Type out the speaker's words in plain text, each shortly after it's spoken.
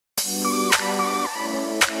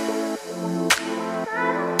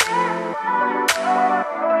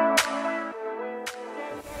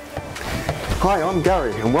Hi, I'm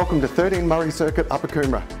Gary and welcome to 13 Murray Circuit, Upper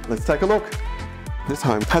Coomera. Let's take a look. This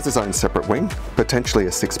home has its own separate wing, potentially a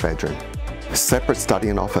 6-bedroom. Separate study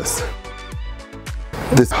and office.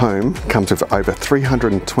 This home comes with over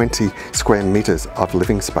 320 square metres of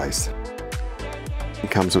living space.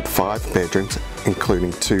 It comes with 5 bedrooms,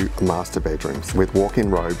 including 2 master bedrooms with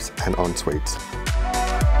walk-in robes and en-suites.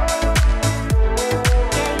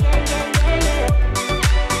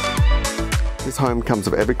 This home comes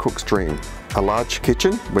with every cook's dream, a large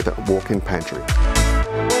kitchen with a walk-in pantry.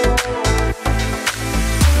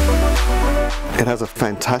 It has a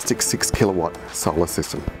fantastic 6 kilowatt solar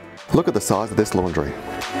system. Look at the size of this laundry.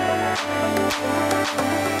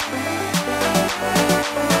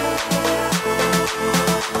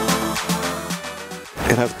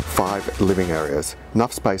 It has 5 living areas,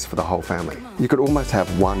 enough space for the whole family. You could almost have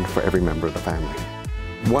one for every member of the family.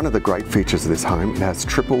 One of the great features of this home, it has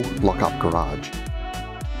triple lockup garage.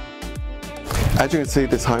 As you can see,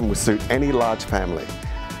 this home will suit any large family.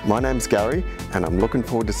 My name's Gary and I'm looking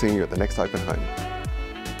forward to seeing you at the next open home.